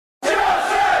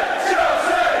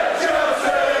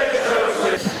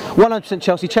100%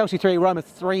 Chelsea. Chelsea 3, Roma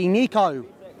 3. Nico,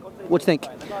 what do you think?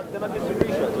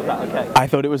 I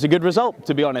thought it was a good result,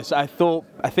 to be honest. I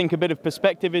think a bit of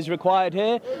perspective is required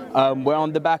here. We're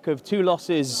on the back of 2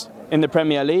 losses in the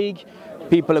Premier League.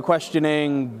 People are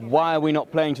questioning, why are we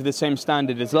not playing to the same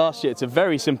standard as last year? It's a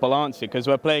very simple answer, because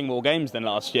we're playing more games than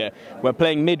last year. We're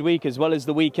playing midweek as well as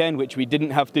the weekend, which we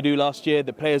didn't have to do last year.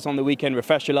 The players on the weekend were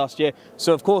fresher last year,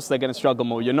 so of course they're going to struggle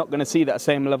more. You're not going to see that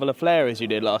same level of flair as you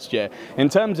did last year. In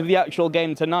terms of the actual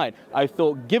game tonight, I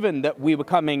thought, given that we were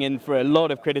coming in for a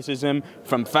lot of criticism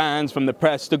from fans, from the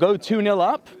press, to go 2-0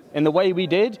 up in the way we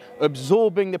did,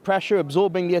 absorbing the pressure,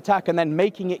 absorbing the attack, and then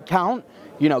making it count,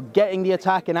 you know, getting the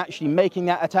attack and actually making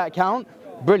that attack count,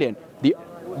 brilliant. The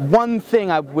one thing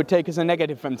I would take as a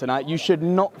negative from tonight, you should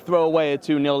not throw away a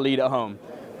 2-0 lead at home.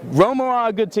 Roma are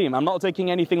a good team. I'm not taking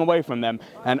anything away from them.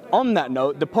 And on that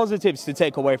note, the positives to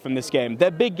take away from this game, they're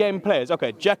big game players.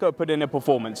 Okay, Dzeko put in a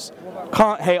performance.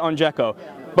 Can't hate on Dzeko.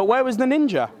 But where was the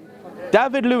ninja?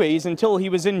 David Luiz, until he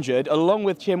was injured, along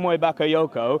with Chimwe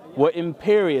Bakayoko, were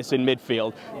imperious in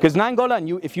midfield. Because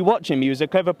Nainggolan, if you watch him, he was a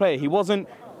clever player. He wasn't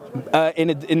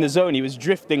in the zone. He was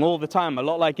drifting all the time, a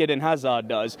lot like Eden Hazard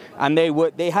does. And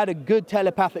they had a good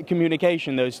telepathic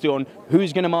communication, those two, on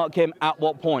who's going to mark him at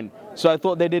what point. So I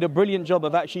thought they did a brilliant job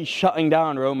of actually shutting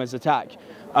down Roma's attack.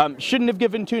 Shouldn't have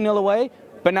given 2-0 away.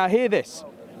 But now hear this.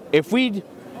 If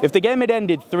the game had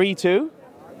ended 3-2,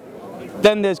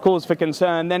 then there's cause for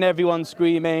concern, then everyone's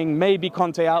screaming, maybe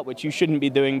Conte out, which you shouldn't be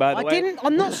doing, by the way.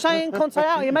 I'm not saying Conte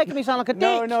out, you're making me sound like a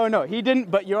dick. No, he didn't,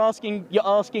 but you're asking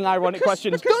ironic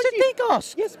questions. Because the dick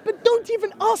ask. Yes, but don't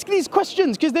even ask these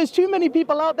questions, because there's too many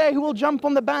people out there who will jump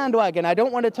on the bandwagon. I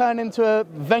don't want to turn into a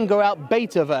Wenger out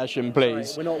beta version,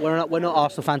 please. Right, we're not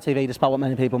Arsenal Fan TV, despite what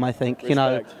many people may think. Respect. You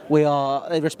know, we are,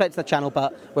 respect the channel,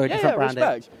 but we're a different brand.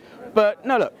 Respect. But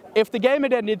no, look, if the game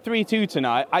had ended 3-2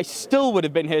 tonight, I still would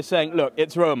have been here saying, look,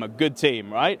 it's Roma, good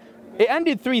team, right? It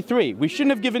ended 3-3. We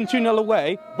shouldn't have given 2-0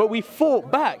 away, but we fought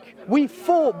back. We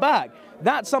fought back.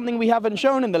 That's something we haven't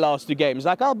shown in the last 2 games.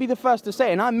 Like, I'll be the first to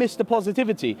say, and I missed the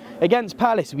positivity. Against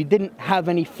Palace, we didn't have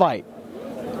any fight.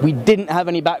 We didn't have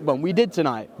any backbone. We did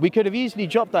tonight. We could have easily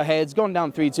dropped our heads, gone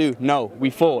down 3-2. No, we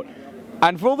fought.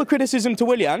 And for all the criticism to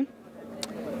Willian,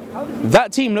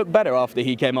 that team looked better after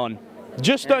he came on.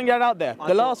 Just throwing that out there.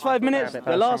 The last 5 minutes,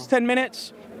 the last 10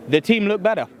 minutes, the team looked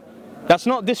better. That's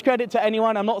not discredit to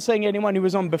anyone. I'm not saying anyone who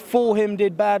was on before him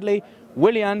did badly.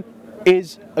 Willian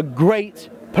is a great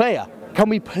player. Can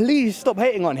we please stop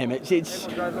hating on him? It's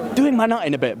doing my nut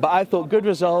in a bit. But I thought good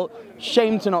result.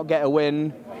 Shame to not get a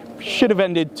win. Should have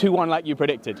ended 2-1 like you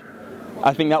predicted.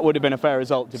 I think that would have been a fair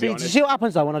result, to be honest. See what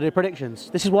happens though when I do predictions?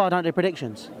 This is why I don't do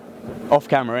predictions. Off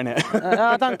camera, innit?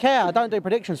 I don't care. I don't do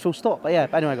predictions, full stop. But yeah,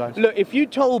 anyway, guys. Look, if you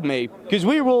told me, because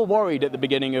we were all worried at the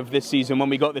beginning of this season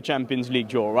when we got the Champions League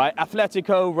draw, right?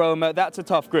 Atletico, Roma, that's a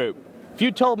tough group. If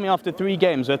you told me after 3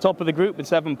 games we're top of the group with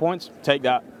 7 points, take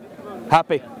that.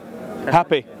 Happy.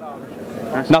 Happy.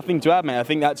 Nothing to add, mate. I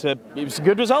think it was a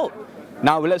good result.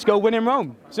 Now let's go win in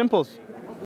Rome. Simples.